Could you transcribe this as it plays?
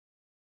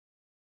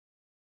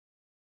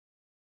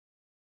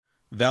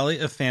Valley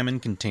of Famine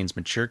contains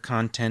mature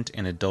content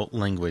and adult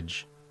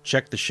language.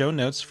 Check the show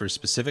notes for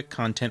specific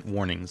content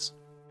warnings.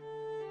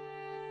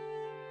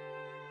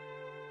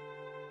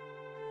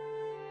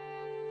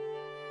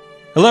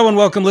 Hello and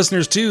welcome,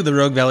 listeners, to the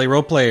Rogue Valley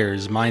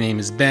Roleplayers. My name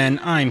is Ben.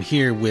 I'm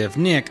here with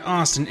Nick,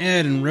 Austin,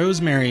 Ed, and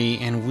Rosemary,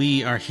 and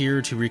we are here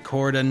to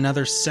record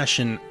another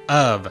session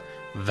of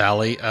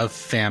Valley of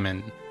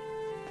Famine.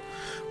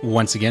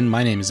 Once again,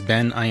 my name is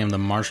Ben. I am the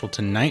Marshal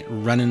tonight,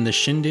 running the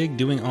shindig,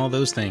 doing all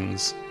those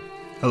things.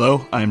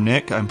 Hello, I'm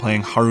Nick. I'm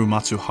playing Haru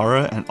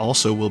Matsuhara and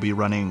also will be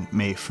running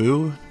Mei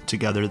Fu.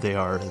 Together they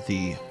are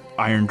the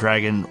Iron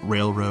Dragon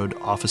Railroad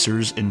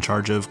officers in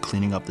charge of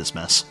cleaning up this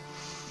mess.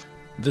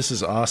 This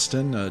is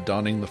Austin,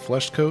 donning the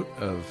flesh coat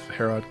of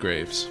Herod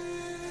Graves.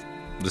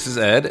 This is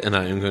Ed, and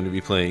I am going to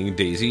be playing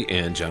Daisy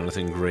and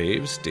Jonathan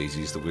Graves.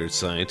 Daisy's the weird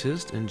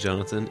scientist, and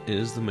Jonathan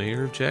is the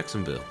mayor of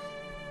Jacksonville.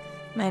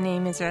 My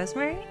name is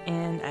Rosemary,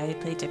 and I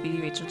play Deputy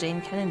Rachel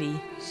Jane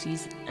Kennedy.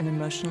 She's an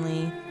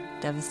emotionally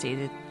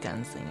devastated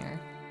gunslinger.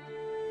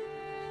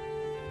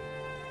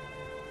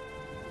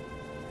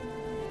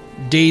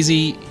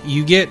 Daisy,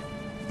 you get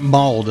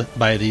mauled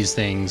by these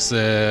things.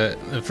 The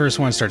first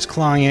one starts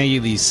clawing at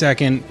you. The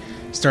second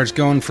starts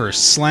going for a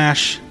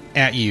slash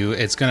at you.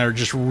 It's going to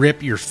just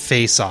rip your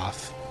face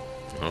off.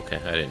 Okay,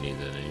 I didn't need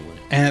that anyway.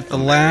 And at the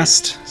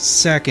last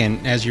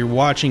second, as you're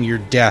watching your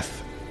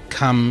death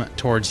come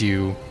towards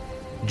you,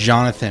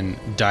 Jonathan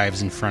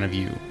dives in front of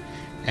you.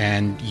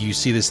 And you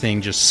see this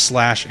thing just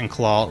slash and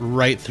claw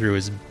right through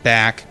his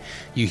back.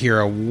 You hear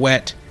a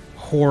wet,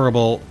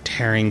 horrible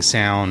tearing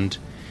sound.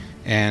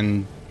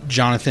 And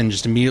Jonathan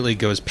just immediately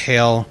goes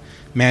pale,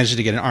 manages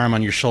to get an arm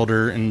on your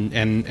shoulder,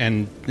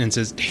 and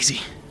says,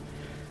 "Daisy."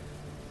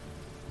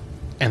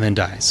 And then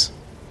dies.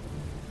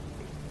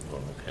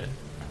 Okay.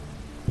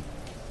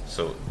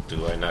 So,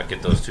 do I not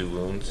get those 2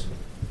 wounds?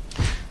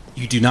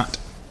 You do not.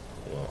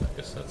 Well, I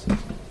guess that's a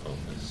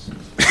bonus.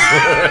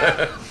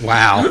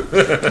 Wow.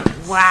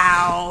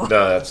 Wow!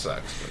 No, that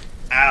sucks. But,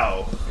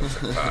 ow!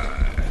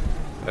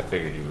 I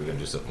figured you were going to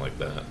do something like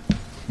that.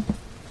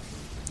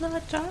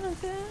 Not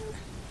Jonathan.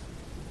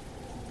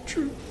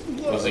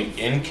 Was he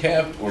in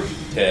cap or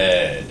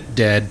dead?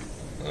 Dead.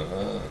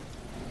 Uh-huh.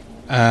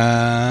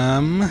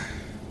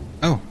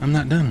 Oh, I'm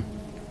not done.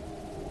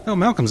 Oh,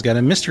 Malcolm's got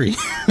a mystery.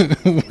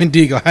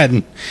 Wendy, go ahead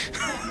and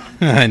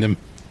behind him.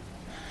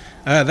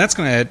 That's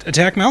going to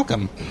attack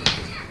Malcolm.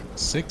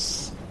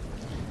 6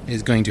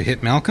 is going to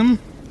hit Malcolm.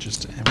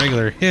 Just a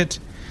regular hit.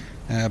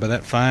 But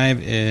that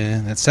 5,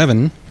 that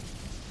 7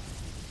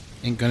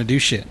 ain't going to do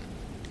shit.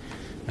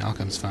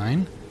 Malcolm's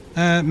fine.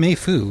 Mei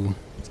Fu.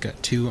 It's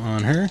got 2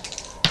 on her.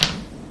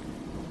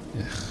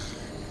 Ugh.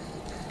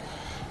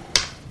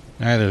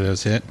 Neither of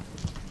those hit.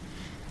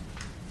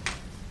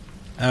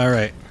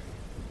 Alright.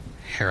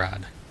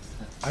 Herod.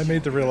 I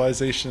made the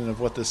realization of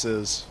what this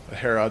is, a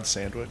Herod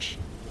sandwich.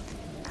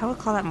 I would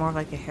call that more of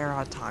like a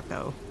Herod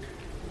taco.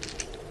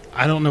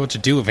 I don't know what to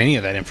do with any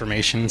of that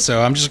information,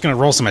 so I'm just going to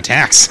roll some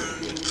attacks.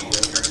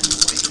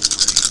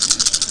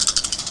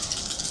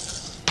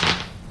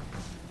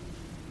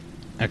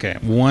 Okay,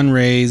 1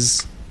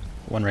 raise,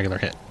 1 regular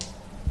hit.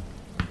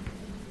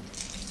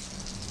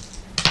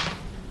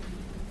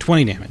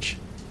 20 damage.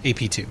 AP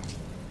 2.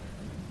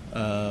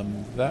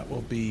 That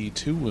will be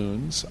 2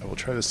 wounds. I will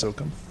try to soak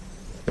them.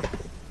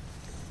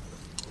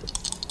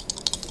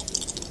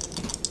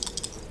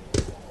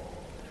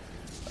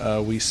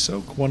 We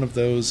soak one of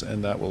those,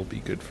 and that will be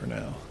good for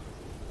now.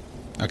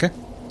 Okay.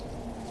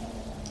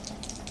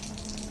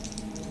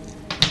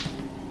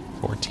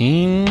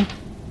 14,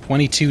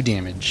 22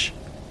 damage.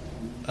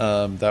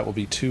 That will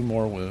be 2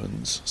 more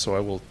wounds, so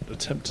I will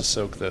attempt to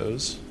soak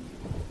those.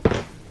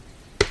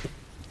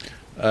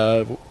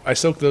 I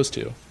soak those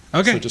 2.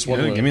 Okay, So just one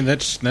yeah, wound. give me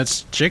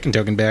that's chicken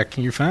token back.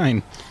 You're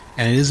fine.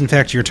 And it is, in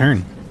fact, your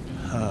turn.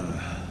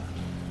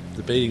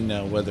 Debating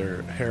now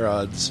whether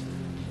Herod's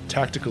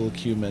tactical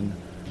acumen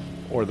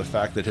or the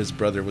fact that his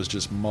brother was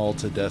just mauled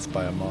to death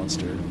by a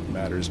monster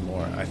matters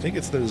more. I think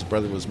it's that his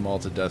brother was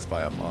mauled to death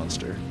by a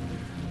monster.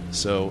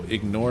 So,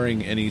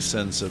 ignoring any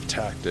sense of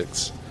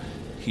tactics,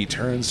 he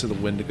turns to the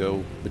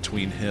Wendigo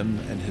between him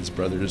and his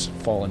brother's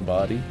fallen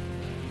body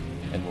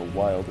and will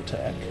wild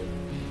attack.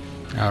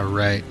 All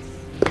right.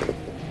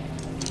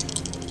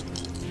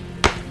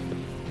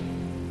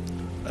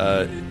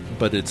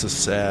 But it's a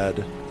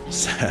sad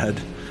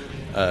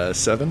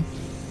 7,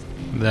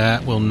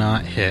 That will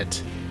not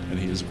hit. and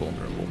he is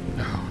vulnerable.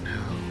 Oh,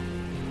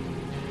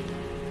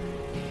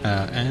 no.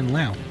 And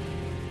Lao.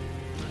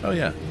 Oh,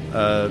 yeah.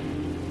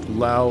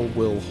 Lau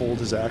will hold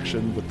his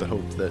action with the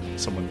hope that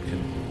someone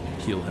can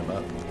heal him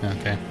up.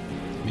 Okay.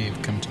 May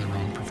have come to the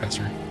wrong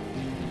professor.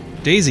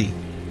 Daisy.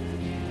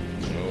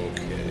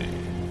 Okay.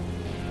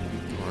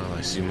 Well,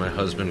 I see my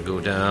husband go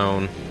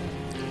down.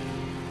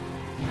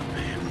 I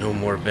have no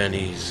more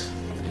bennies.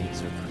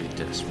 Things are pretty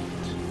desperate.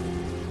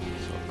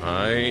 So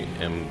I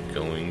am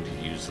going to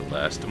use the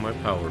last of my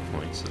power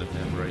points that I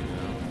have right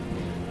now.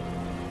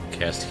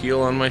 Cast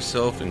heal on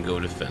myself and go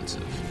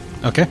defensive.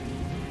 Okay.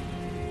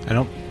 I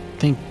don't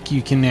think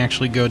you can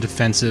actually go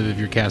defensive if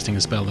you're casting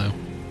a spell, though.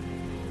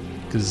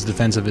 Because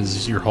defensive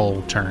is your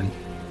whole turn.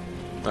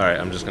 Alright,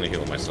 I'm just gonna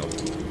heal myself.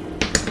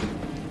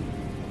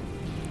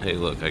 Hey,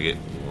 look, I get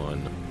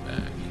 1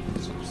 back.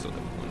 So I'm still at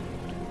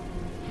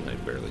 1. I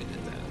barely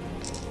did that.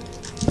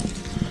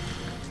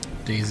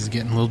 Daisy's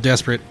getting a little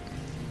desperate.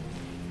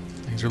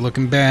 Things are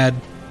looking bad,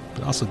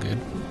 but also good.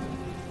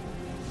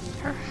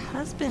 Her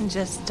husband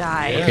just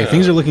died. Okay,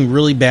 things are looking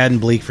really bad and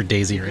bleak for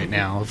Daisy right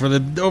now. For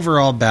the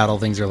overall battle,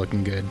 things are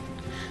looking good.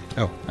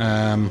 Oh,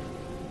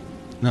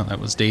 no, that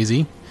was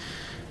Daisy.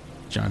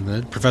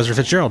 Professor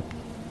Fitzgerald.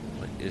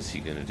 What is he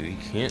gonna do? He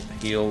can't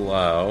heal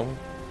Lao.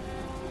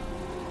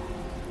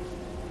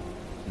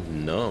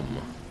 Numb.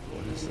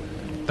 What is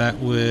that? That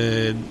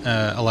would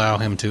allow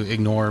him to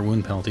ignore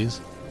wound penalties.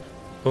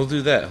 He'll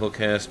do that. He'll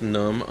cast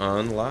Numb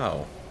on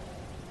Lao.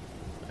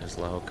 As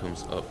Lao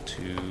comes up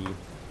to...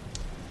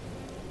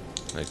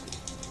 like...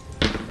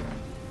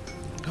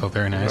 Oh,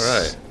 very nice.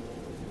 Alright.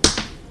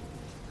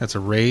 That's a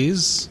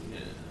raise.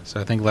 So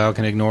I think Lao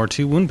can ignore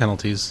 2 wound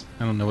penalties.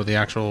 I don't know what the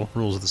actual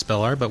rules of the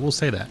spell are, but we'll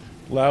say that.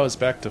 Lao is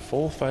back to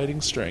full fighting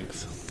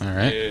strength. All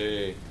right.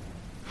 Yay.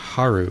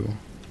 Haru.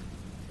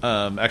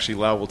 Actually,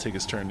 Lao will take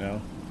his turn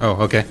now.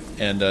 Oh, okay.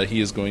 And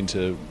he is going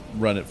to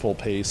run at full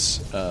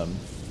pace.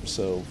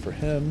 So for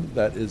him,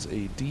 that is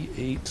a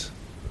D8.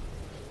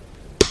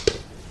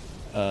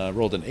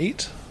 Rolled an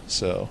 8,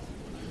 so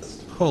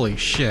Holy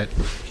shit.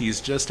 he's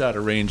just out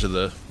of range of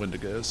the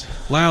Wendigos.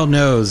 Lao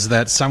knows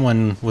that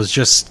someone was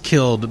just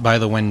killed by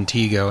the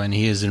Wendigo, and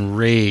he is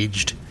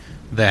enraged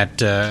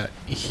that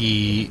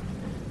he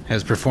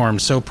has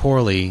performed so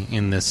poorly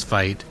in this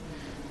fight,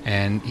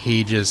 and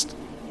he just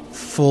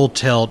full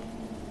tilt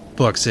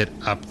books it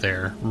up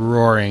there,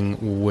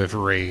 roaring with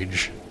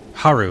rage.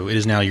 Haru, it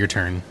is now your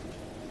turn.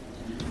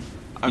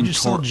 You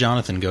just saw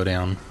Jonathan go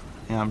down.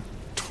 Yeah, I'm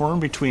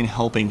torn between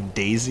helping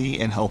Daisy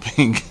and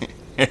helping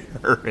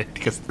Aaron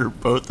because they're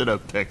both in a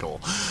pickle.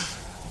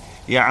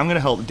 Yeah, I'm going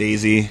to help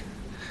Daisy.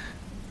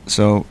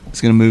 So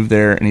he's going to move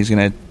there, and he's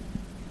going to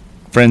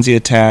frenzy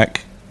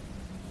attack,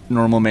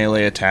 normal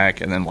melee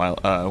attack, and then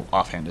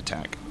offhand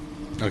attack.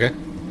 Okay.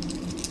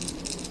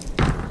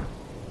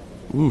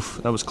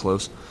 Oof, that was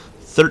close.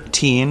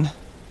 13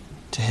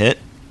 to hit.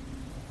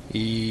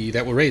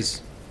 That will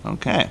raise.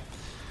 Okay.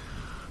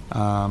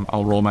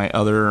 I'll roll my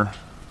other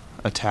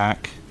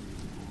attack.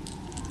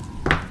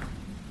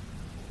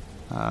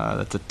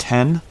 That's a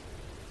 10.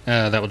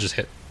 That will just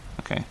hit.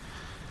 Okay.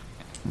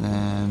 And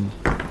then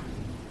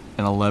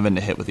an 11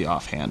 to hit with the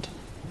offhand.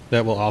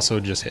 That will also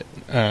just hit.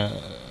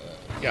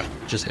 Yeah,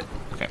 just hit.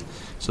 Okay.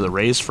 So the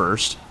raise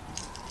first.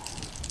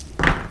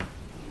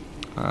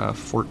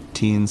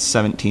 14,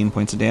 17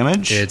 points of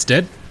damage. It's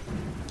dead.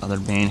 Other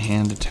main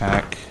hand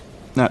attack.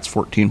 That's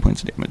 14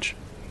 points of damage.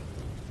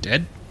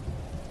 Dead?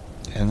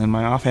 And then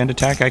my offhand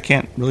attack I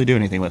can't really do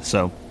anything with,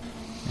 so...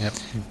 Yep.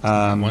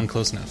 One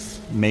close enough.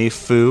 Mei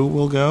Fu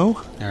will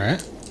go.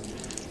 Alright.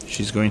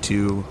 She's going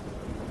to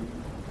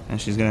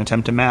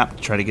attempt to map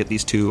to try to get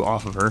these two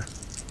off of her.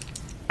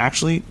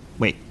 Actually,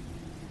 wait.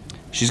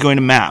 She's going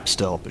to map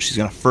still, but she's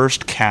going to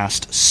first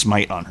cast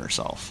Smite on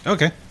herself.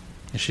 Okay.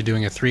 Is she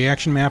doing a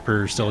 3-action map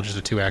or still just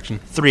a 2-action?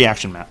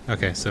 3-action map.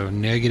 Okay, so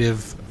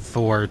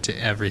 -4 to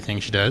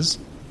everything she does.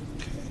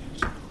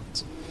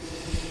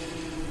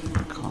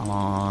 Come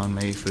on,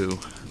 Mei Fu.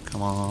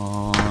 Come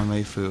on,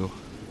 Mei Fu.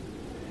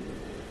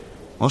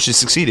 Well, she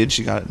succeeded.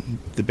 She got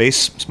the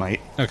base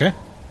Smite. Okay.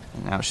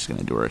 And now she's going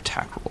to do her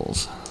attack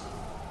rolls.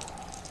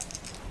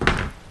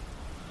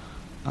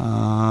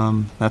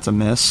 That's a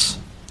miss.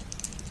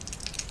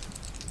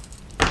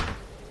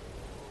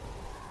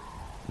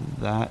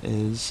 That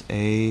is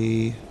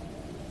a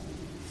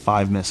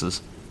 5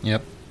 misses.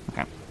 Yep.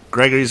 Okay.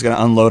 Gregory's going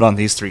to unload on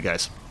these 3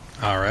 guys.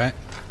 Alright.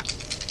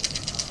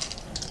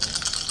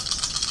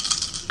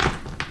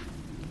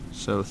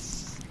 So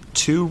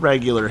 2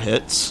 regular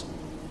hits.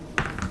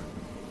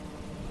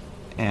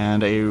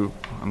 And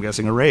I'm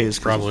guessing a raise.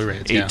 'Cause Probably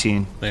raise.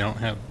 18. Yeah. They don't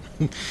have...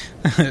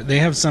 they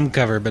have some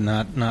cover, but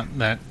not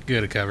that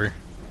good a cover.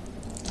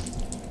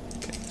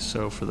 Okay,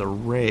 so for the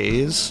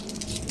raise,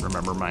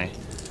 remember my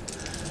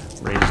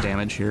raise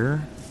damage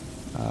here.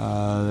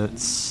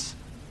 That's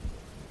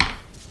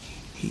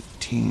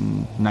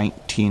 18,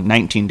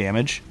 19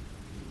 damage.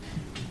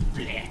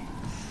 I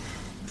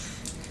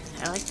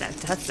like that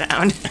death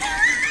sound.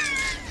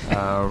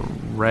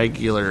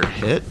 Regular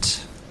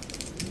hit.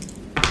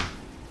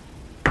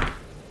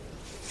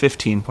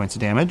 15 points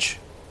of damage.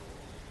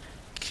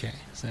 Okay,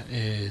 so that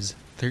is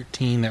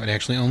 13. That would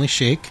actually only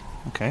shake.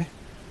 Okay.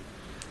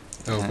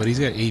 Oh, but he's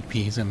got AP.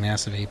 He's got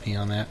massive AP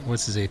on that.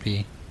 What's his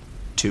AP?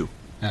 2.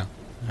 Oh,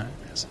 not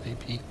massive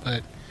AP,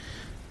 but...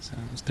 So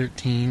it's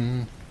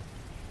 13.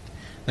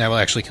 That will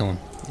actually kill him.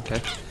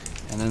 Okay.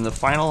 And then the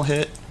final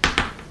hit,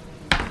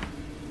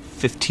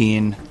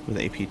 15 with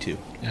AP 2.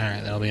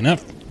 Alright, that'll be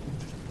enough.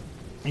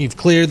 You've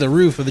cleared the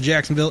roof of the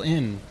Jacksonville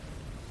Inn.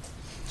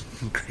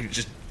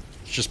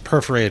 Just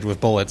perforated with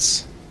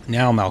bullets.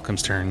 Now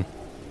Malcolm's turn.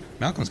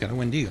 Malcolm's got a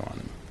Wendigo on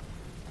him.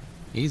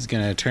 He's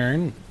going to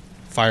turn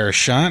Fire a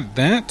shot at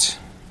that.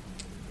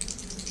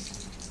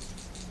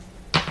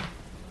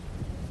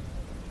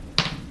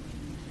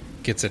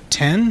 Gets a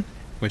 10,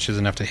 which is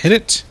enough to hit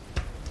it.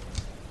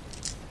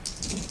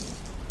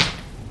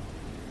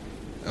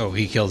 Oh,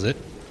 he kills it.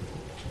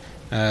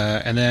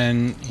 And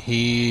then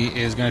he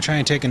is going to try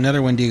and take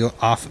another Wendigo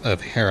off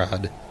of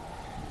Herod.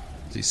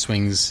 He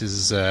swings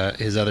his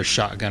other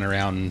shotgun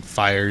around and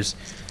fires.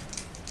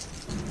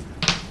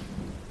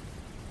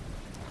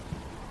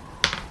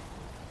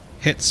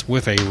 Hits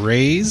with a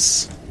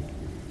raise.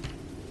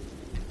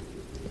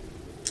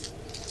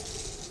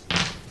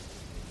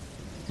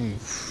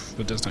 Oof,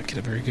 but does not get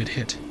a very good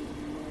hit.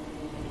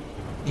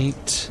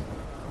 8,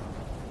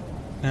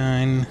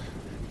 9,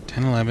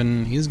 10,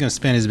 11. He's going to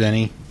spend his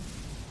Benny.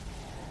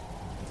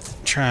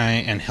 Try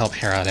and help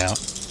Herod out.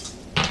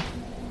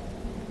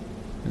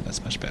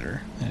 That's much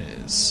better. That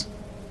is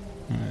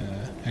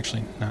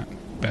actually not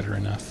better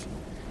enough.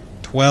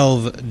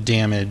 12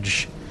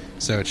 damage,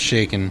 so it's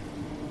shaken.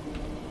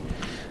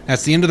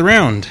 That's the end of the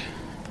round.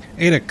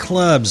 8 of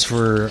clubs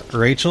for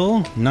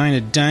Rachel, 9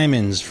 of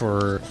diamonds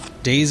for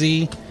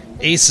Daisy,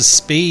 ace of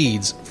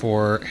spades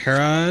for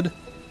Herod,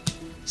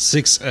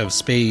 6 of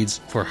spades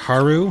for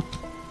Haru,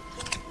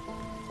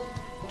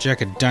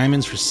 jack of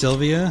diamonds for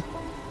Sylvia,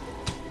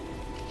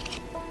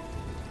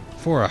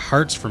 4 of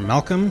hearts for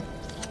Malcolm,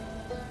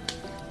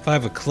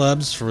 5 of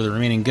clubs for the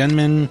remaining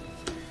gunman,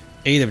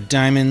 8 of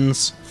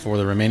diamonds for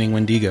the remaining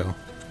Wendigo.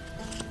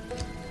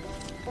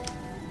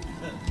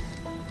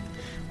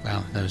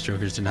 Wow, those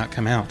jokers did not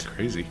come out.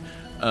 Crazy.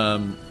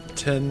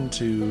 10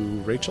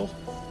 to Rachel,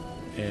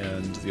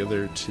 and the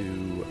other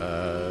to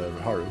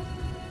Haru.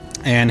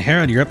 And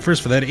Herod, you're up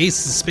first for that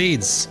ace of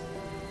spades.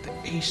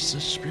 The ace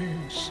of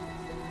spades.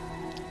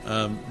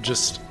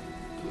 Just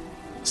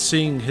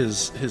seeing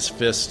his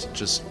fist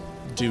just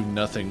do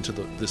nothing to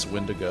this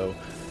Wendigo,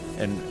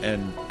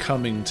 and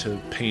coming to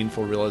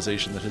painful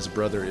realization that his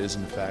brother is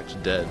in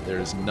fact dead. There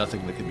is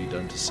nothing that can be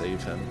done to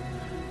save him.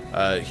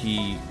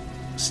 He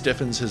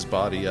stiffens his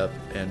body up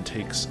and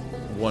takes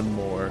one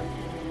more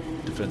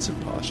defensive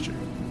posture.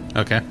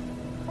 Okay.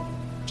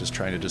 Just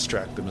trying to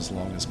distract them as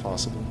long as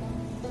possible.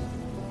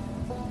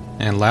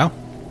 And Lau?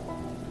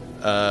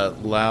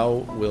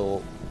 Lau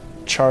will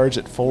charge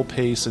at full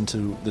pace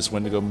into this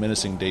Wendigo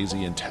menacing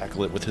Daisy and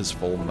tackle it with his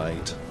full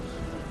might.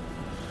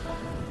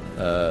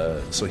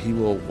 So he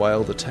will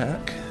wild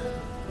attack.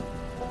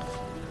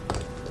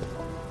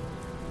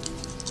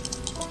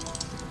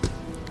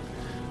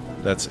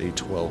 That's a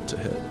 12 to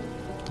hit.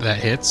 That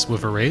hits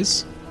with a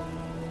raise.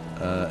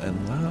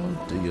 And Lau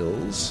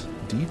deals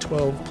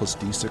D12 plus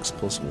D6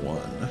 plus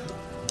 1.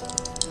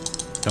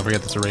 Don't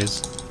forget that's a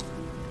raise.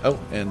 Oh,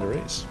 and a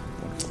raise.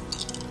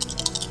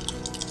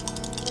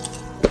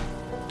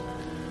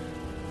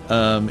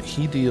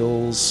 He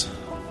deals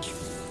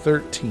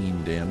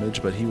 13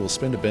 damage, but he will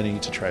spend a Benny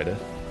to try to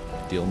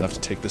deal enough to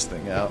take this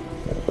thing out.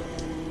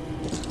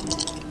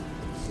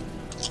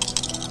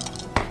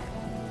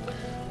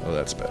 Oh,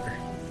 that's better.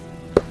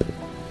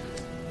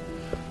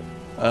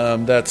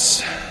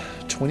 That's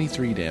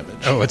 23 damage.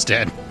 Oh, it's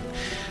dead.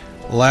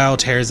 Lau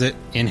tears it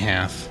in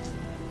half.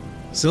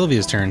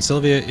 Sylvia's turn.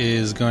 Sylvia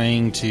is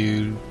going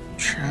to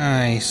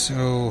try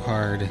so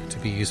hard to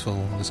be useful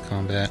in this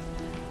combat.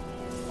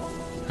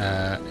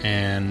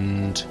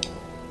 And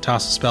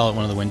toss a spell at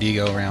one of the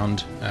Wendigo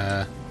around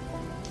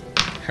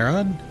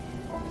Herod.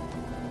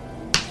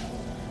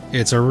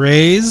 It's a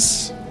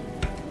raise.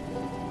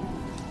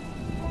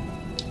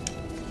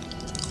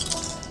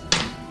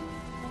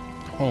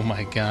 Oh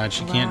my god,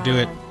 she can't do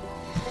it.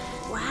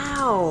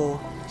 Wow.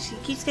 She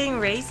keeps getting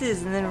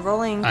raises and then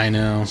rolling. I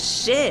know.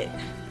 Shit.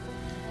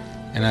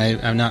 And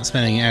I'm not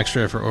spending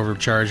extra for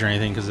overcharge or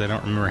anything because I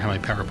don't remember how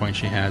many power points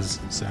she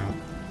has. So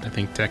I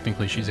think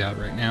technically she's out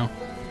right now.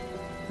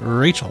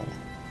 Rachel.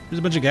 There's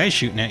a bunch of guys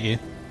shooting at you.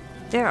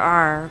 There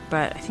are,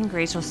 but I think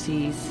Rachel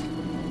sees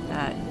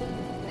that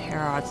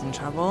Herod's in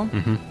trouble.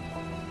 Mm-hmm.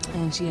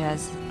 And she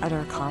has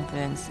utter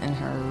confidence in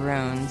her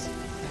runes.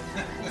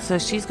 So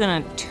she's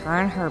going to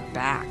turn her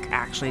back,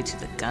 actually, to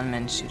the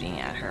gunman shooting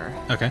at her.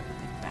 Okay.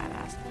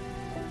 Badass.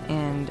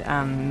 And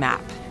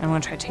map. I'm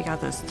going to try to take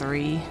out those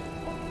 3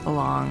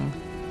 along,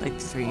 like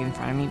 3 in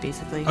front of me,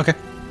 basically. Okay.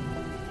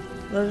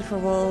 Loaded for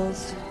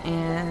wolves,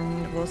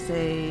 and we'll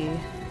say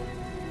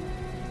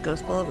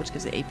Ghost Bullet, which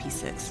gives it AP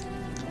 6.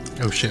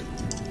 Oh shit.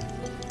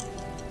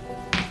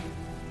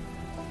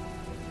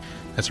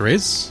 That's a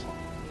raise.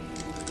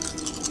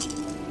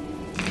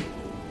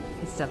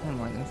 It's definitely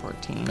more than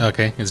 14.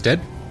 Okay, it's dead.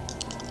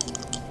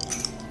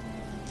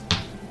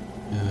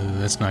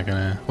 That's not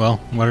gonna... Well,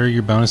 what are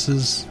your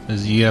bonuses?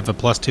 Is you have a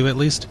 +2 at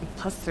least?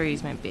 +3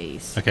 is my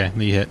base. Okay,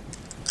 you hit.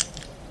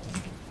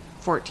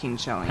 14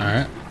 showing.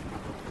 Alright.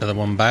 The other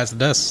one bites the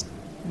dust.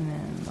 And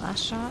then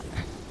last shot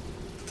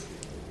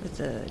with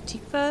the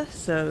Tikva,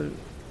 so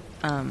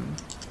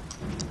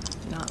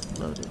not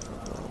loaded for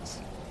wolves.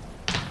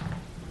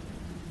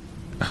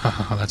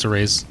 Oh, that's a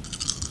raise.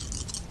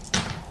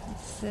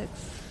 6,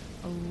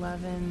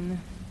 11.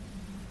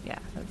 Yeah.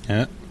 That's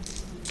Yeah.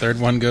 Third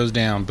one goes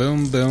down.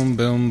 Boom, boom,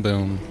 boom,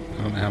 boom.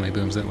 I don't know how many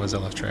booms that was. I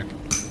lost track.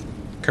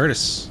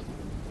 Curtis.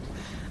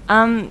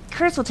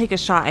 Curtis will take a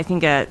shot, I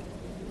think, at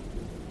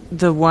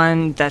the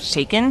one that's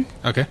shaken.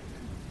 Okay.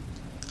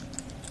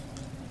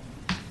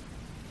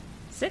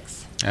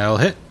 6. I'll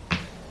hit.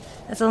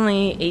 That's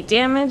only 8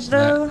 damage,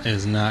 though. That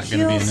is not going to be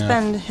He'll enough.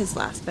 spend his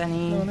last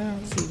penny. Oh, no.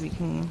 See if we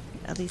can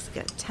at least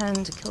get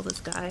 10 to kill this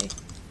guy.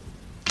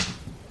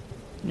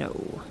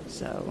 No.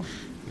 So.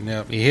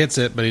 Nope, he hits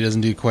it, but he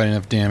doesn't do quite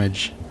enough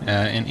damage.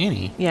 And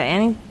Annie. Yeah,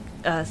 Annie,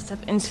 step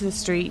into the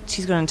street.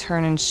 She's going to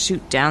turn and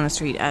shoot down the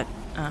street at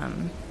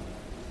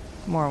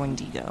more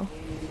Wendigo.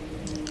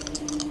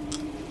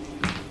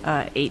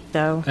 8,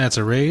 though. That's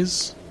a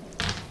raise.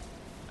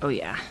 Oh,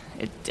 yeah.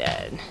 It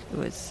dead. It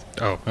was,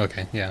 Oh,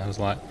 okay. Yeah, that was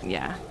a lot.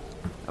 yeah,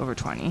 over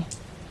 20.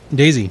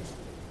 Daisy.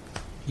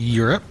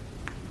 You're up.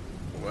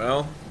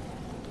 Well,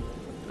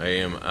 I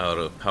am out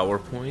of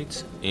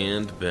PowerPoint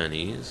and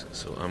bennies,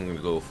 so I'm going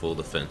to go full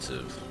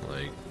defensive.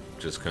 Like,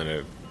 just kind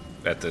of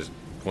at the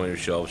point of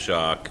shell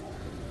shock.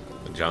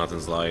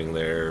 Jonathan's lying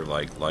there,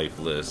 like,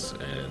 lifeless,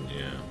 and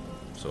yeah.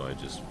 So I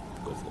just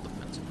go full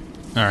defensive.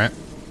 All right.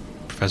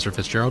 Professor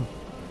Fitzgerald.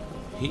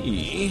 What can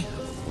he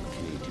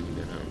do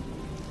now?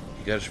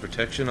 He got his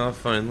protection off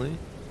finally.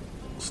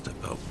 Step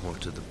out more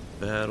to the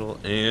battle,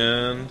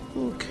 and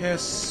we'll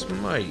cast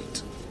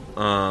Smite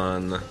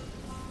on. I don't know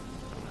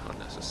how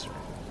necessary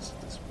it is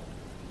at this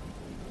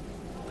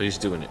point. But he's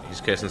doing it. He's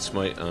casting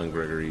Smite on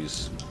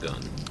Gregory's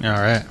gun. All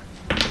right.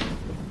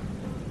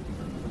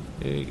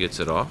 He gets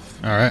it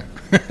off. All right.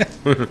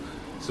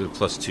 So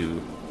 +2.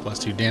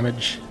 +2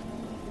 damage.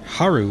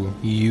 Haru,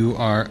 you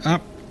are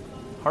up.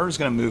 Haru's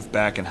gonna move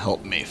back and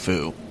help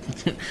Mei-Fu.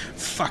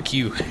 Fuck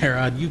you,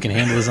 Herod. You can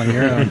handle this on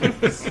your own.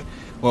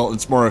 Well,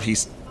 it's more of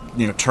he's,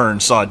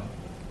 turned, saw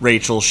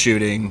Rachel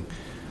shooting,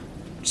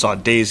 saw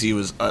Daisy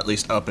was at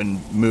least up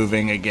and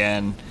moving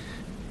again,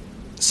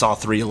 saw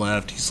 3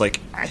 left. He's like,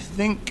 I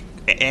think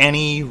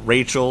Annie,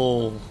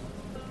 Rachel,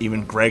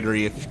 even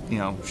Gregory, if,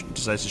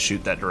 decides to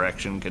shoot that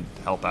direction, could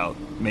help out.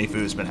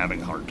 Mei-Fu's been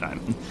having a hard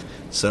time.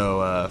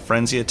 So,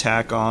 frenzy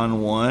attack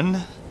on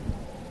 1.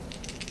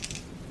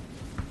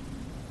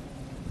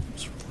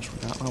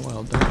 Not my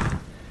wild die.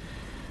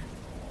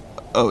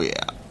 Oh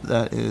yeah,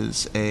 that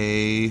is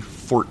a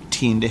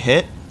 14 to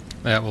hit,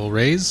 That will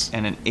raise.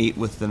 and an 8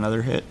 with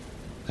another hit.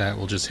 That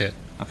will just hit.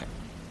 Okay,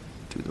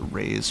 do the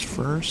raised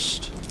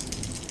first.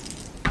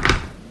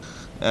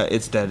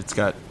 It's dead. It's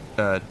got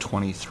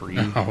 23,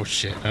 Oh,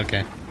 shit.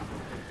 Okay.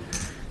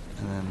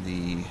 and then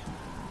the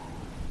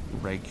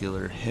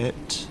regular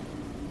hit.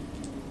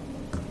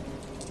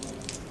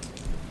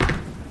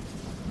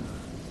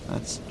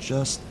 That's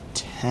just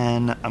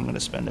 10. I'm going to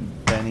spend a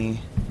Benny.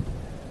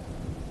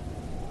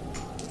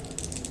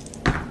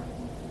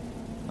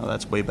 Oh,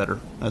 that's way better.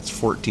 That's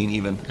 14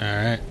 even. All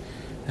right.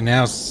 And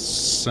now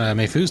it's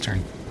Mei-Fu's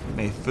turn.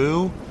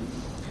 Mei-Fu.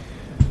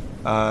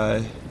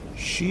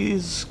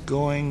 She's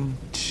going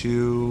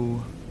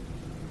to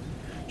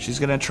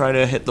try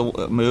to hit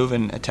the move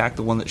and attack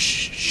the one that's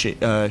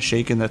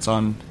shaken that's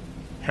on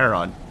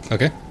Herod.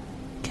 Okay.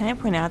 Can I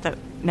point out that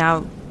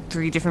now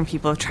 3 different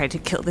people have tried to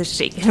kill this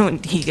shaken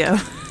Wendigo?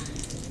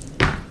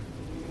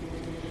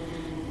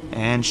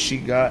 And she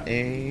got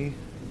a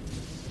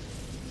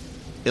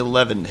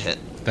 11 to hit.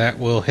 That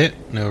will hit.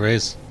 No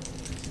raise.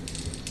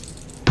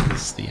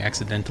 It's the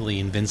accidentally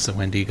invince the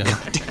Wendigo.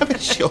 Damn it,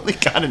 she only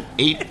got an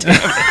 8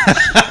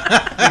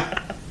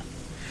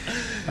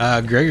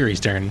 damage.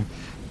 Gregory's turn.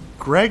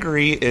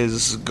 Gregory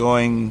is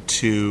going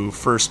to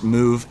first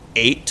move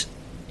 8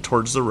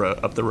 towards the road,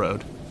 up the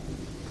road.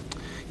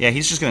 Yeah,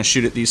 he's just going to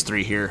shoot at these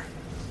 3 here.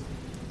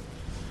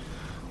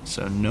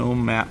 So no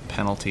map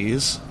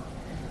penalties.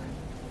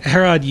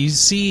 Herod, you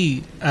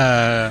see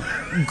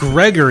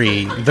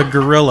Gregory, the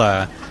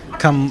gorilla,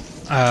 come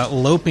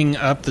loping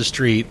up the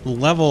street,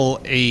 level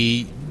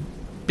a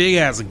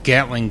big-ass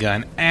Gatling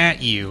gun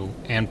at you,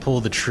 and pull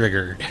the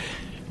trigger.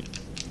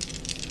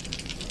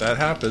 That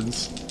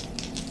happens.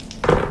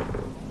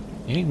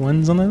 Any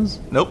ones on those?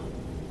 Nope.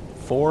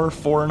 4,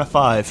 4, and a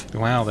 5.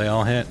 Wow, they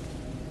all hit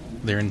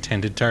their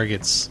intended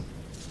targets.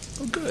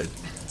 Oh, good.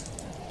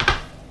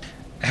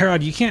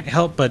 Herod, you can't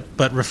help but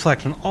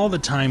reflect on all the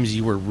times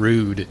you were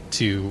rude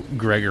to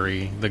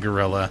Gregory, the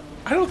gorilla.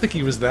 I don't think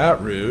he was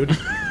that rude.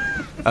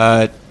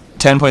 10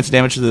 points of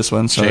damage to this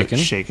one, so Shaken.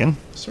 it's shaken.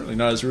 Certainly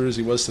not as rude as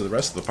he was to the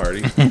rest of the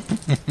party.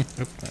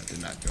 That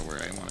did not go where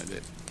I wanted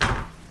it.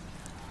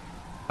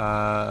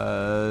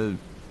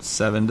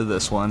 7 to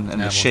this one.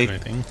 And That the won't do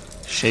anything.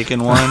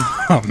 shaken one,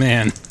 Oh,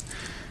 man.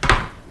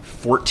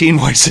 14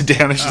 points of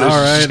damage to All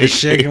right, the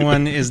shaken. shaken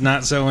one is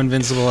not so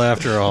invincible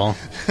after all.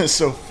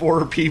 So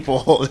 4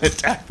 people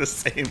attack the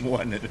same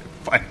one, and it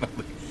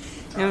finally...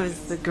 It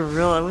was the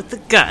gorilla with the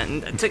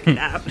gun that took it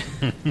out.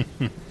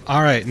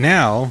 All right,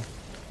 now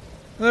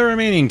the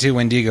remaining 2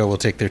 Wendigo will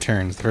take their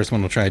turns. The first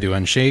one will try to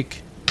unshake.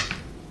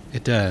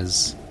 It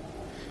does.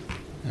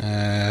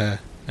 And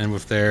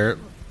with their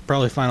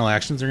probably final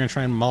actions, they're going to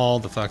try and maul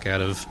the fuck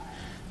out of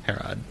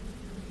Herod.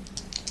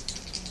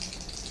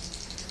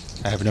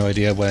 I have no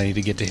idea what I need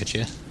to get to hit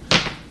you.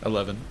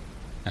 11.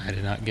 I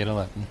did not get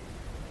 11.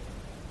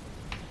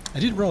 I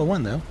did roll a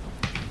 1, though,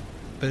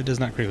 but it does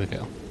not critically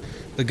fail.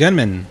 The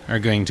gunmen are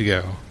going to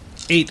go.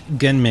 8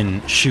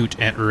 gunmen shoot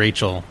at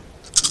Rachel.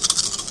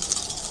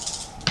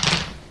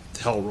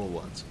 Hell roll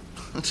ones.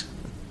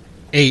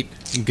 8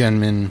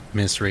 gunmen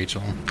miss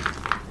Rachel.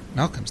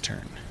 Malcolm's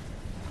turn.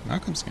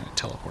 Malcolm's going to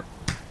teleport.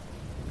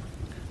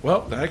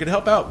 Well, then I can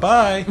help out.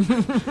 Bye.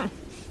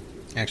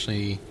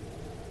 Actually,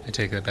 I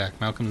take that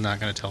back. Malcolm's not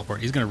going to teleport.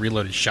 He's going to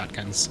reload his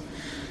shotguns.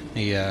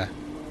 He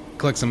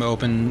collects them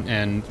open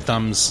and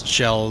thumbs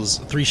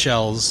 3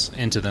 shells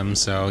into them.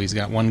 So he's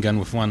got one gun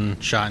with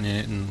 1 shot in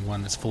it and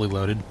one that's fully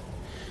loaded.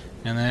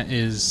 And that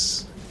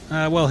is,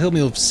 he'll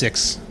move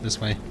 6 this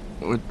way.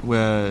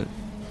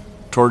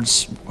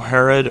 Towards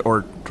Herod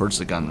or towards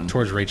the gunman?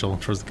 Towards Rachel,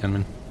 towards the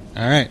gunman.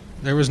 All right,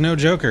 there was no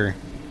Joker.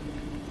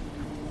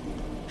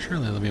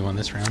 Surely there'll be one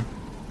this round.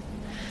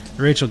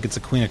 Rachel gets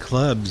a Queen of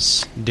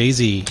Clubs.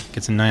 Daisy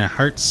gets a 9 of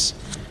Hearts.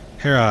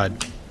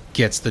 Herod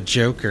gets the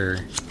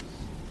Joker.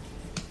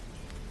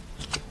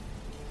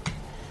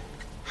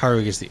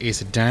 Haru gets the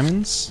Ace of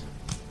Diamonds.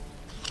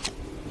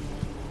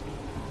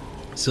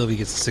 Sylvie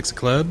gets the 6 of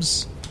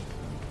Clubs.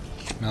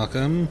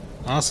 Malcolm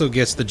also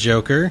gets the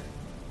Joker.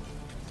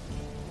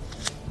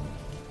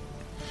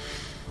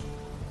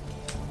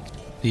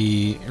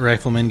 The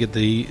Riflemen get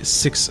the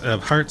 6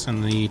 of Hearts,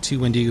 and the 2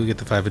 Wendigo get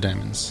the 5 of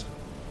Diamonds.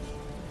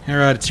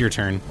 Herod, it's your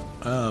turn.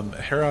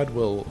 Herod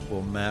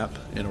will map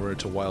in order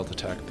to wild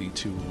attack the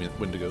 2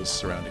 Wendigos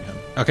surrounding him.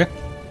 Okay.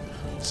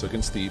 So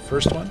against the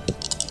first one,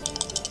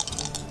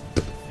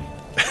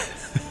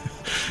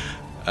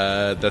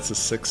 that's a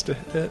 6 to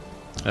hit.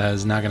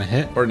 Is not going to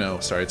hit. Or no,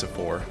 sorry, it's a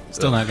 4.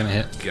 Still not going to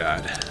hit.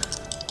 God,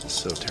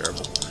 so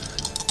terrible.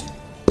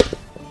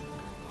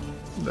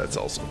 That's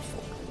also a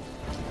 4.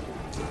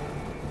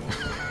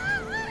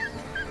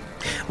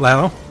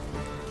 Lao?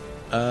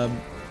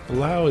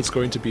 Lao is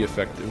going to be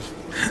effective.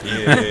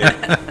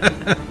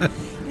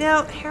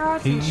 No,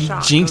 Harold's You in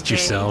shock. jinxed okay?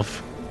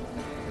 yourself.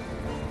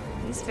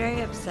 He's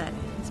very upset.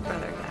 His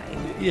brother died.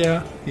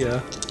 Yeah.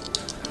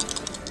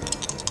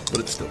 But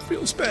it still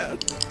feels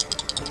bad.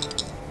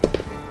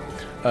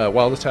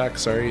 Wild attack,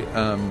 sorry.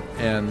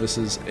 And this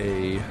is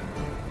a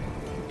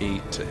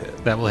 8 to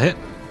hit. That will hit.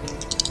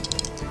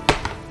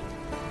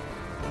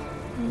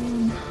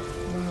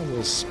 I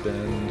will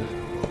spend...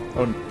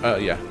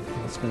 yeah.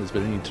 I'll spend his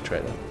ability to try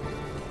to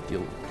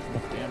deal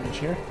damage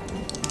here.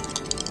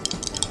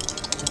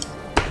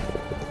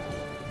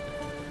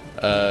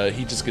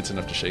 He just gets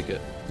enough to shake it.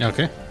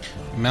 Okay.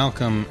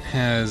 Malcolm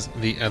has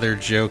the other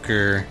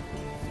Joker.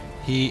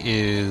 He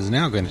is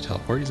now going to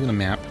teleport. He's going to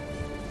map.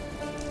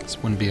 This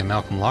wouldn't be a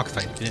Malcolm lock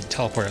fight if he didn't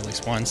teleport at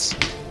least once.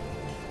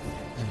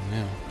 Oh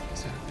no.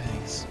 He's out of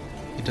bags.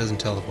 He doesn't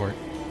teleport.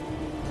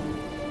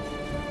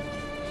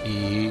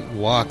 He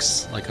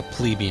walks like a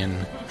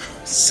plebeian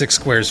 6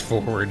 squares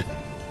forward.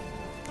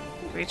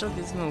 Rachel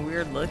gives him a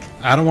weird look.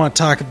 I don't want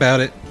to talk about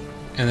it.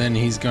 And then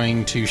he's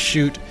going to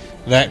shoot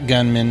that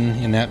gunman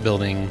in that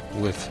building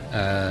with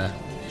a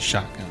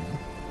shotgun.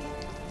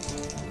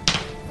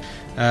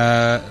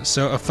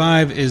 So a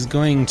 5 is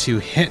going to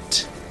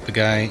hit the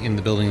guy in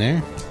the building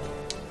there.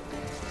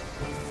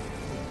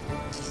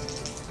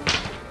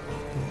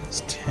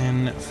 It's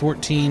 10,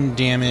 14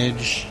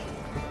 damage.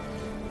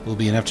 Will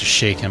be enough to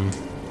shake him.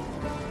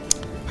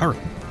 Haru,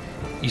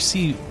 you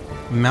see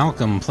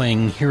Malcolm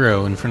playing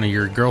hero in front of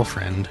your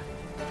girlfriend.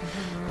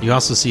 You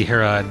also see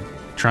Herod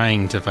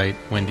trying to fight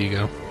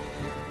Wendigo.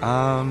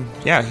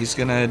 Yeah, he's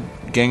gonna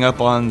gang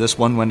up on this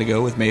one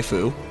Wendigo with Mei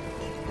Fu.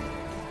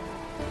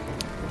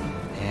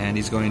 And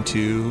he's going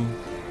to...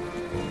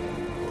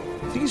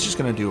 I think he's just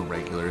gonna do a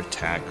regular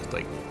attack,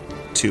 like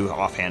 2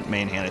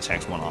 main hand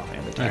attacks, 1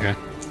 offhand attack. Okay.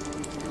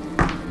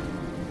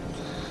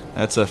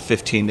 That's a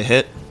 15 to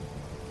hit,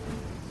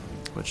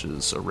 which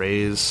is a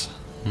raise.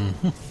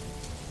 Mm-hmm.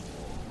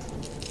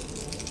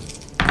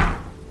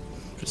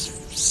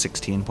 Just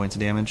 16 points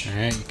of damage.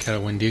 Alright, you cut a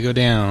Wendigo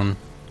down.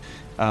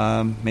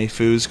 Mei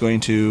Fu's going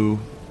to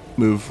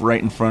move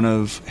right in front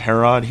of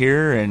Herod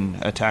here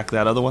and attack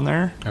that other one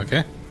there.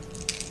 Okay.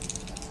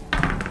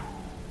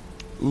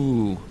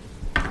 Ooh.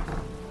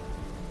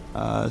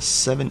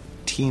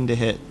 17 to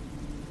hit.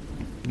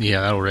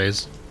 Yeah, that'll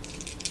raise.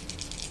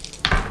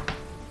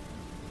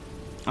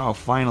 Oh,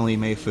 finally,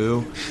 Mei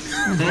Fu.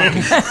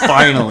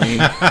 Finally.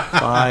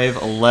 5,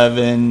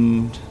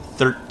 11,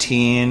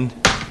 13,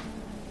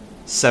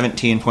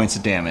 17 points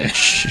of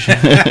damage.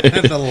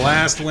 The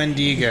last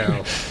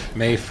Wendigo.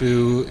 Mei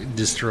Fu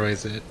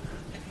destroys it.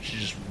 She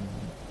just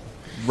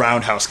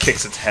roundhouse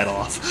kicks its head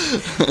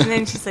off. And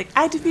then she's like,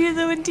 I defeated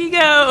the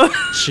Wendigo!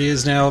 She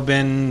has now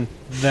been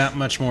that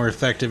much more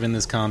effective in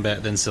this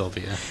combat than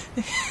Sylvia.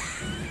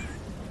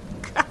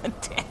 God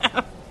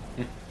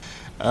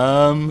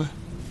damn.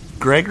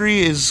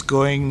 Gregory is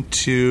going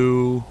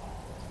to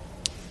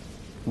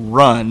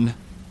run.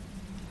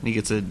 He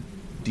gets a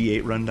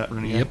D8 run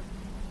again.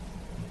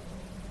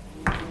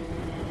 Yep.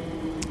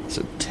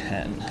 So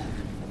 10.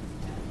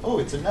 Oh,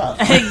 it's enough.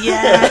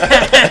 Yeah.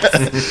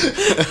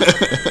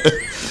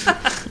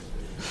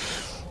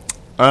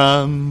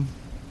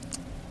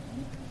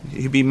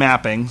 He'd be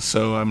mapping,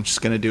 so I'm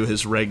just going to do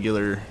his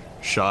regular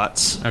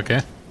shots.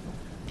 Okay.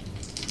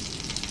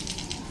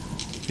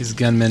 These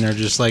gunmen are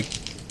just like,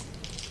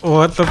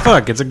 what the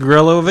fuck? It's a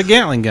gorilla with a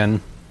Gatling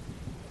gun.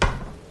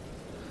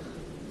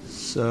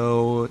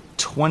 So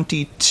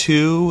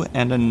 22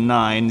 and a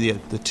 9.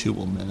 The 2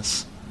 will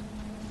miss.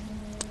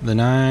 The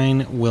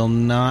 9 will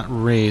not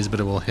raise, but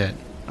it will hit.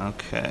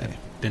 Okay.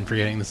 Been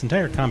forgetting this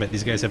entire combat.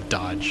 These guys have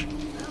dodge.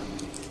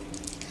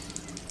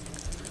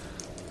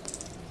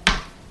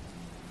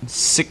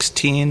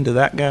 16 to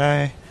that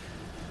guy.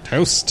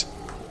 Toast.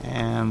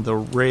 And the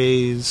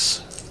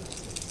raise...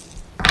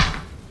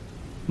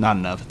 Not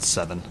enough. It's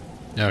 7.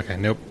 Okay,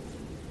 nope.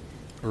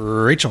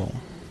 Rachel.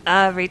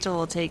 Rachel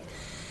will take...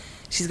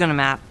 She's going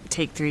to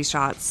take 3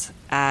 shots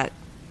at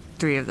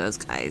 3 of those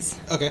guys.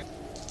 Okay.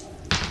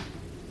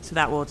 So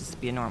that will just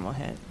be a normal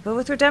hit. But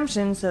with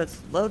redemption, so it's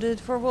loaded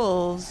for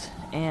wolves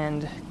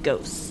and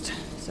ghost.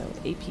 So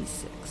AP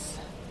 6.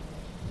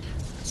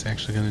 It's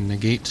actually going to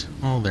negate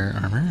all their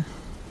armor.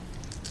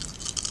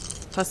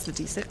 Plus the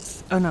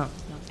D6. Oh, no.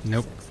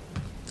 Nope.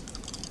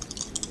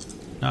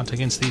 Not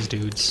against these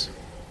dudes.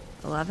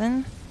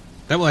 11.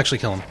 That will actually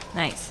kill him,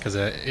 Nice. because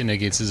it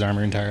negates his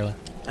armor entirely.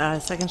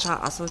 Second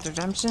shot also with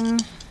redemption.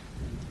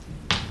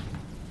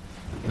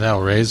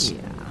 That'll raise. Yeah.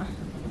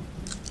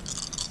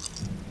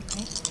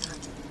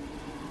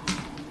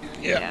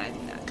 Yeah. I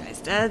think that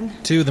guy's dead.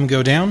 2 of them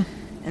go down.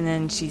 And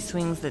then she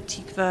swings the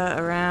tikva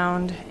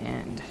around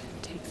and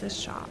takes a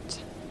shot.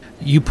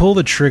 You pull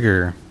the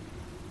trigger,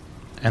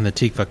 and the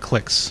tikva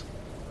clicks.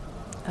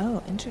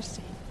 Oh,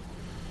 interesting.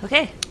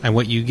 Okay. And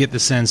what you get the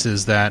sense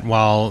is that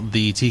while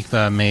the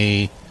tikva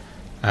may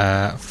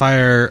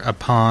fire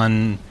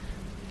upon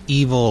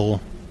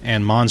evil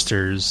and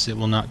monsters, it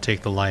will not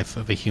take the life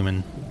of a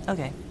human.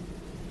 Okay.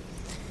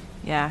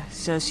 Yeah,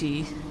 so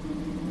she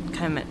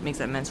kind of makes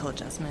that mental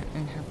adjustment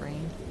in her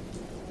brain.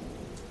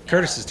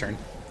 Curtis's turn.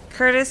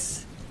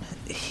 Curtis,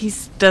 he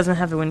doesn't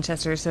have the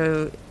Winchester,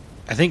 so...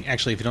 I think,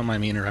 actually, if you don't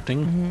mind me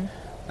interrupting,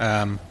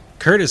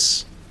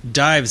 Curtis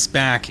dives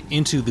back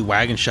into the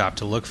wagon shop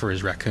to look for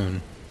his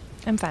raccoon.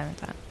 I'm fine with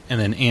that. And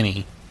then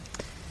Annie.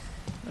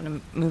 I'm going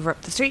to move her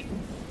up the street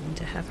and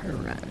to have her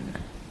run.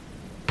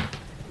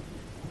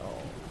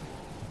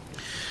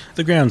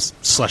 The ground's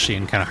slushy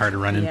and kind of hard to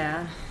run in.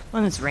 Yeah.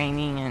 When it's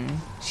raining, and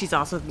she's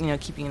also,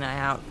 keeping an eye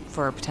out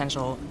for a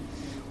potential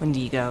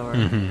Wendigo or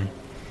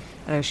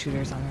other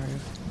shooters on the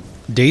roof.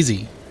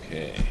 Daisy.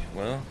 Okay,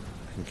 well,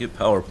 I can get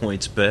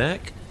PowerPoints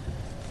back,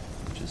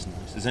 which is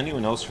nice. Is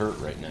anyone else hurt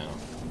right now?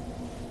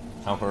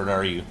 How hurt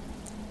are you?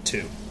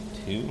 2.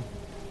 2?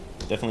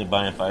 Definitely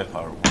buying 5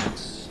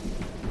 PowerPoints.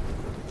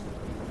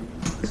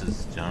 This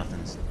is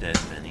Jonathan's dead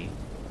Benny.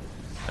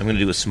 I'm going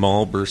to do a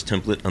small burst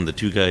template on the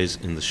 2 guys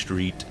in the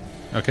street.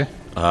 Okay.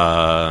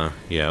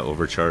 Yeah,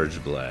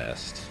 overcharged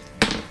blast.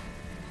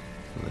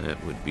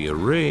 That would be a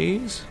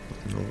raise.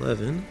 An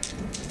 11.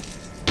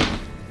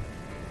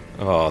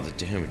 Oh, the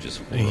damage is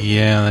horrible.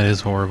 Yeah, that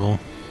is horrible.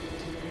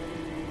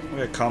 I'm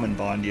going to common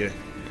bond you.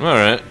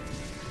 Alright.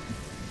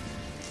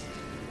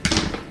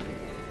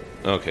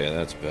 Okay,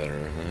 that's better.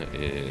 That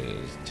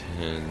is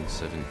 10,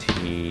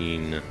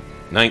 17,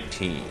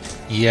 19.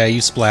 Yeah,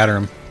 you splatter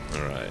him.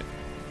 Alright.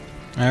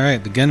 All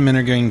right, the gunmen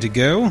are going to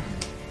go.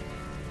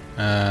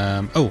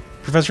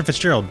 Professor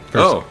Fitzgerald first.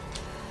 Oh!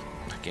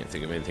 I can't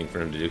think of anything for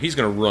him to do. He's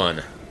going to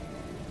run.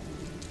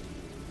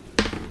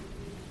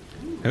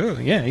 Oh,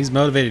 yeah, he's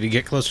motivated to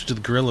get closer to the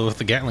gorilla with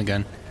the Gatling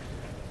gun.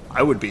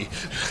 I would be.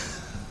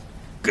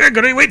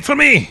 Gregory, wait for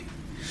me!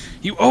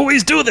 You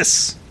always do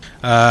this!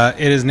 It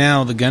is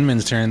now the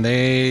gunmen's turn.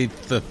 The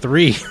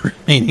 3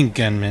 remaining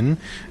gunmen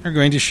are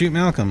going to shoot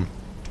Malcolm.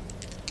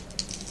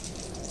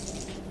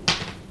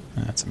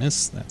 That's a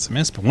miss,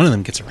 but one of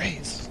them gets a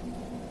raise.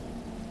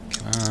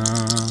 Come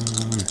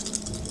on.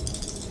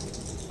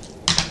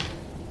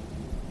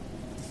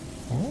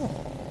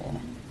 Oh.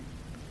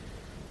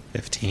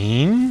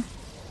 15.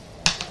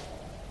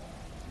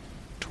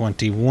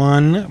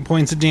 21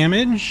 points of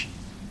damage.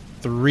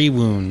 3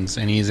 wounds,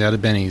 and he's out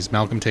of bennies.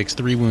 Malcolm takes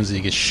 3 wounds and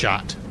he gets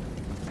shot.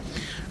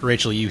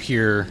 Rachel, you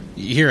hear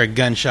a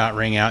gunshot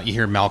ring out. You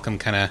hear Malcolm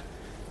kind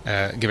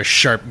of give a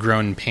sharp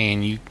groan in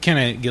pain. You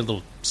kind of get a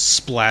little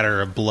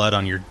splatter of blood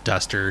on your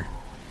duster,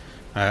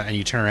 and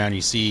you turn around and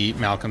you see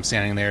Malcolm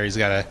standing there. He's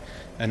got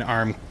an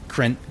arm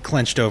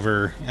clenched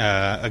over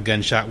a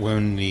gunshot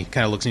wound, and he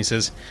kind of looks and he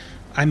says,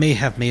 I may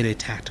have made a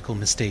tactical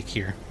mistake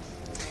here.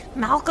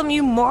 Malcolm,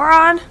 you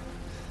moron!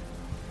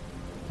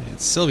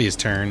 It's Sylvia's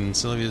turn.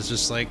 Sylvia's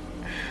just like,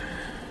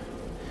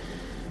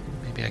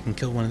 maybe I can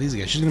kill one of these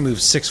guys. She's going to move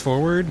 6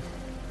 forward,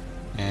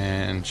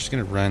 and she's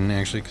going to run,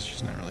 actually, because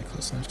she's not really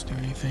close enough to do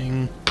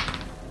anything.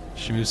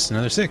 She moves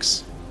another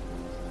 6.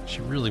 She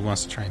really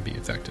wants to try and be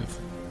effective.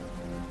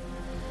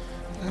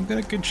 I'm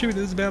going to contribute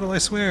to this battle, I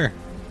swear.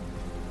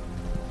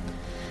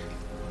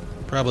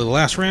 Probably the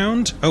last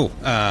round.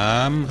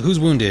 Who's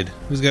wounded?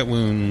 Who's got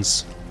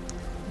wounds?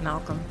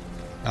 Malcolm.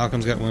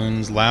 Malcolm's got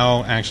wounds.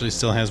 Lau actually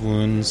still has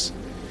wounds.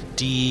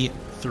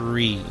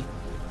 D3.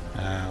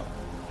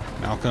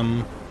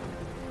 Malcolm.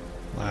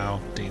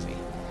 Wow, Daisy.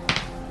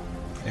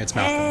 It's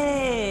Malcolm.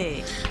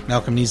 Hey!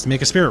 Malcolm needs to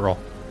make a spirit roll.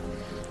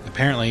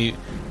 Apparently,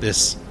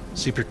 this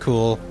super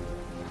cool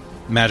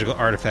magical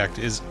artifact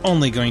is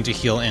only going to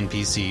heal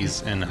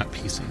NPCs and not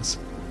PCs.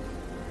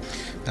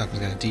 Malcolm's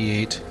got a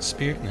D8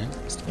 spirit. No,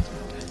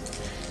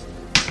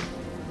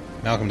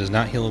 Malcolm does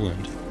not heal a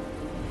wound.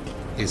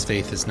 His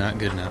faith is not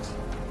good enough.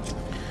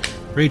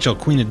 Rachel,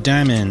 Queen of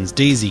Diamonds.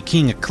 Daisy,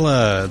 King of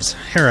Clubs.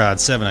 Herod,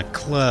 7 of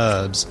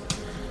Clubs.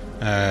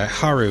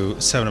 Haru,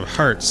 7 of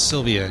Hearts.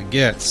 Sylvia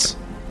gets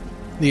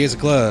the Ace of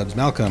Clubs.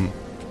 Malcolm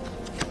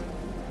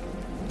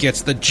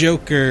gets the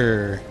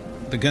Joker.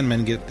 The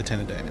gunmen get the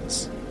 10 of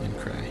Diamonds. And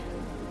cry.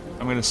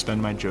 I'm going to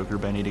spend my Joker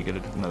Benny to get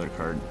another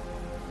card.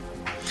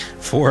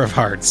 4 of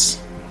Hearts.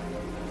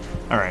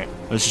 Alright,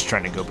 I was just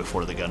trying to go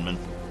before the gunman.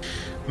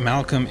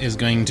 Malcolm is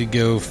going to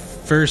go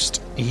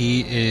first.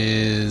 He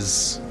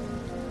is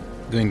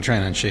going to try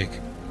and unshake.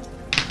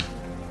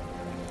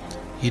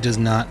 He does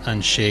not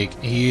unshake.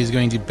 He is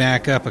going to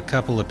back up a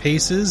couple of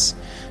paces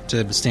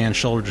to stand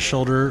shoulder to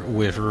shoulder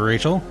with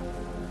Rachel.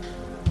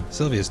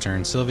 Sylvia's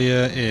turn.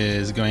 Sylvia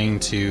is going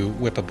to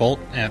whip a bolt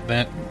at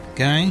that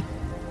guy.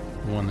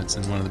 One that's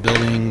in one of the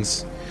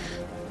buildings.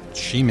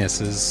 She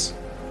misses.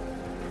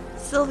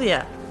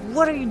 Sylvia,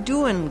 what are you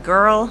doing,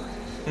 girl?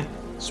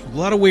 There's a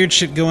lot of weird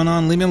shit going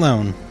on. Leave me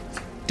alone.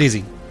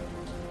 Daisy.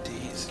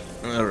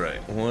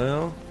 Alright,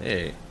 well,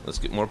 hey, let's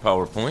get more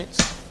power points.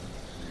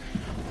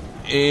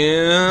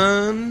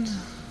 And...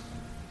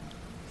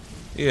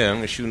 yeah, I'm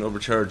going to shoot an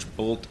overcharge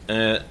bolt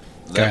at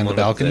that Guy on the one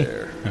balcony? up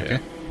there. Okay. Yeah.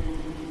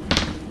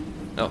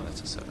 Oh,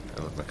 that's a 7.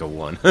 That looked like a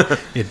 1.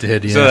 It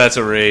did, yeah. So that's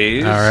a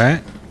raise.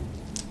 Alright.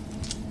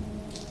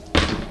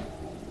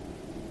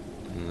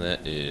 And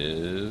that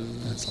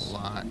is... That's a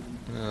lot.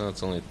 oh,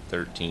 it's only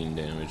 13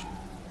 damage.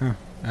 Huh.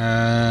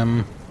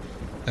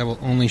 That will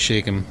only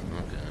shake him.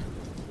 Okay.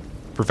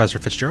 Professor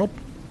Fitzgerald?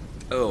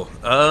 Oh,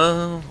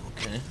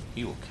 okay.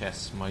 He will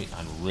cast Smite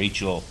on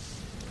Rachel.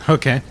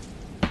 Okay.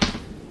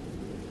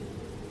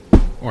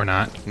 Or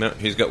not. No,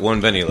 he's got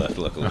 1 Benny left,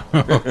 luckily.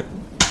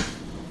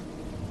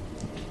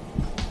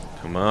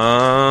 Come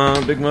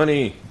on, big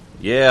money.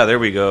 Yeah, there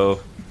we go.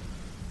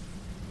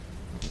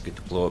 Get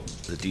to blow up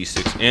the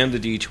D6 and the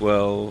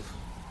D12.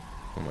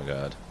 Oh my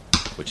god.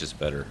 Which is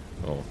better?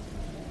 Oh,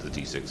 the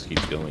D6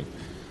 keeps going.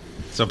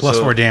 So plus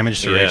 4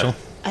 damage to yeah. Rachel?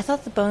 I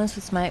thought the bonus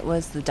with Smite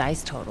was the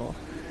dice total.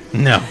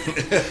 No.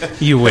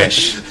 You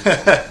wish.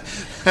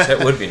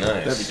 That would be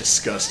nice. That'd be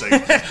disgusting.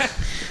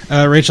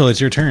 Rachel, it's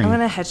your turn. I'm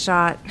going to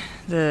headshot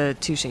the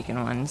 2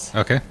 shaken ones.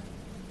 Okay.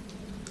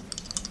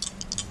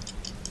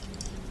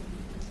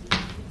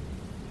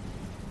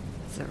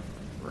 It's a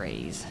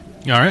raise.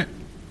 Alright.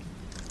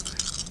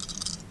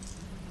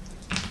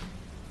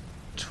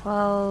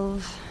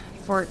 12,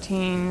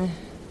 14.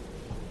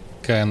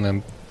 Guy on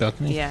the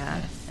balcony?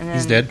 Yeah. And then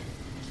He's dead?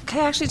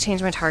 Can I actually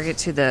change my target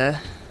to the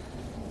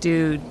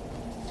dude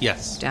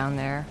Yes. down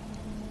there?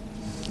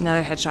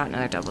 Another headshot,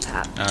 another double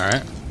tap.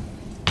 Alright.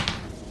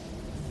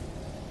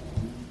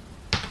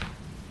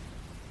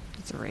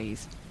 It's a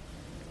raise.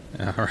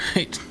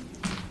 Alright.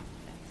 I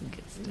think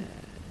it's dead.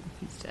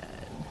 He's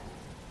dead.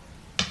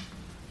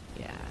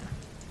 Yeah.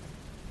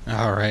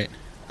 Alright.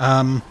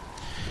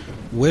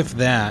 With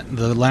that,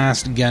 the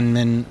last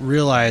gunman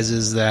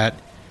realizes that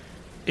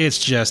it's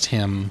just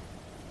him.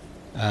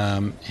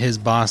 His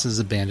boss has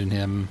abandoned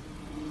him.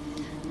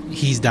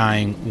 He's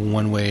dying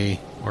one way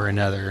or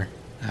another.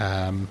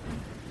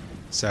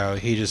 So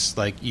he just,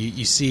 like,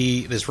 you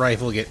see this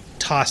rifle get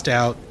tossed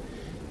out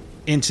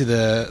into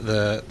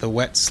the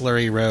wet,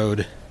 slurry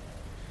road.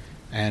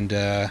 And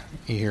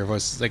you hear a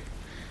voice like,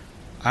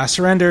 I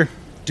surrender.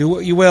 Do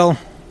what you will.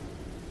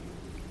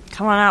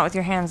 Come on out with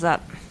your hands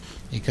up.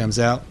 He comes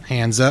out,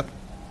 hands up.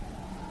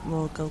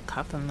 We'll go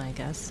cuff him, I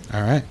guess.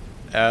 All right.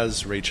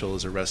 As Rachel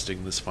is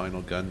arresting this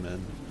final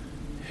gunman,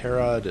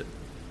 Herod,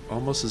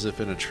 almost as if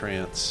in a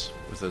trance,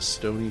 with a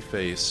stony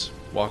face,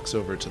 walks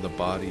over to the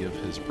body of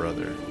his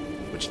brother,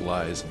 which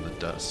lies in the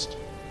dust.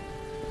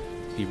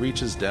 He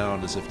reaches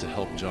down as if to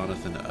help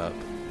Jonathan up,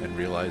 and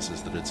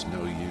realizes that it's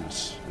no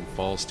use, and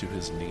falls to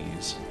his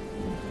knees.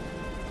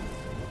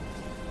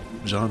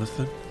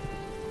 Jonathan,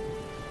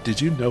 did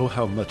you know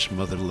how much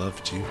Mother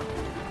loved you?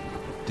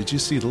 Did you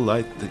see the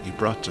light that you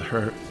brought to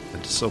her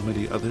and to so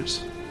many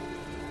others?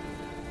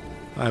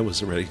 I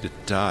was ready to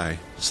die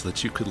so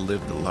that you could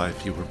live the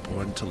life you were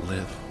born to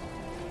live.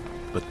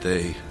 But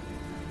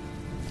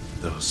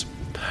those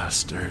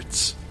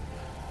bastards,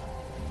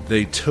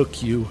 they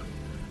took you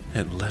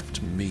and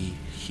left me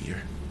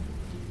here.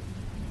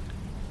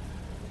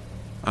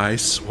 I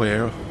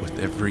swear with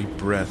every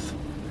breath,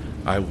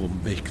 I will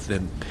make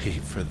them pay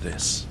for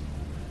this.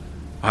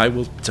 I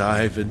will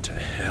dive into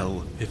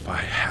hell if I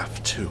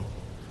have to,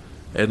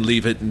 and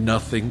leave it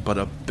nothing but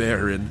a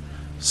barren,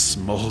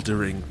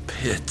 smoldering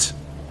pit.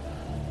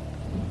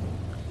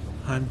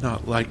 I'm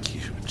not like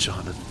you,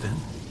 Jonathan.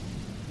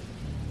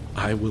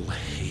 I will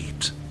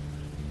hate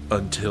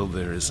until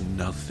there is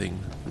nothing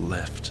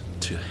left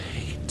to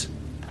hate.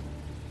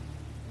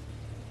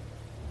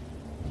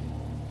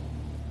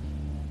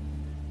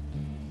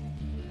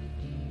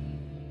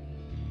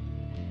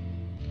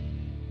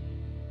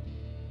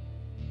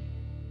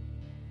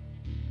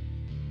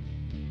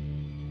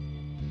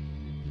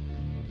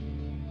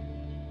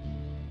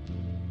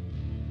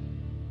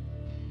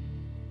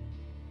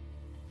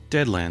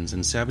 Deadlands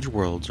and Savage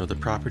Worlds are the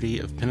property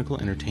of Pinnacle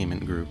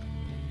Entertainment Group.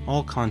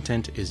 All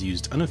content is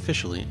used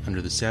unofficially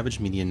under the Savage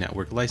Media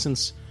Network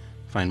license.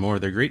 Find more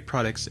of their great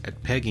products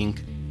at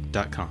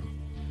peginc.com.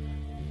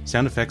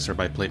 Sound effects are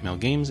by Plate Mail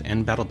Games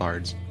and Battle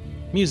Bards.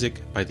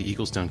 Music by the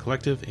Eaglestone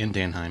Collective and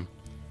Danheim.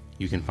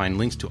 You can find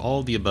links to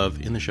all of the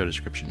above in the show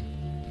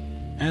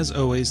description. As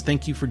always,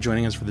 thank you for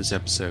joining us for this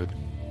episode.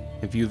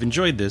 If you've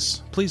enjoyed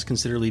this, please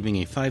consider leaving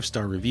a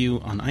 5-star review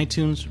on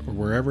iTunes or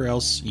wherever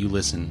else you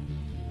listen.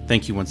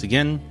 Thank you once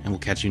again, and we'll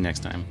catch you next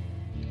time.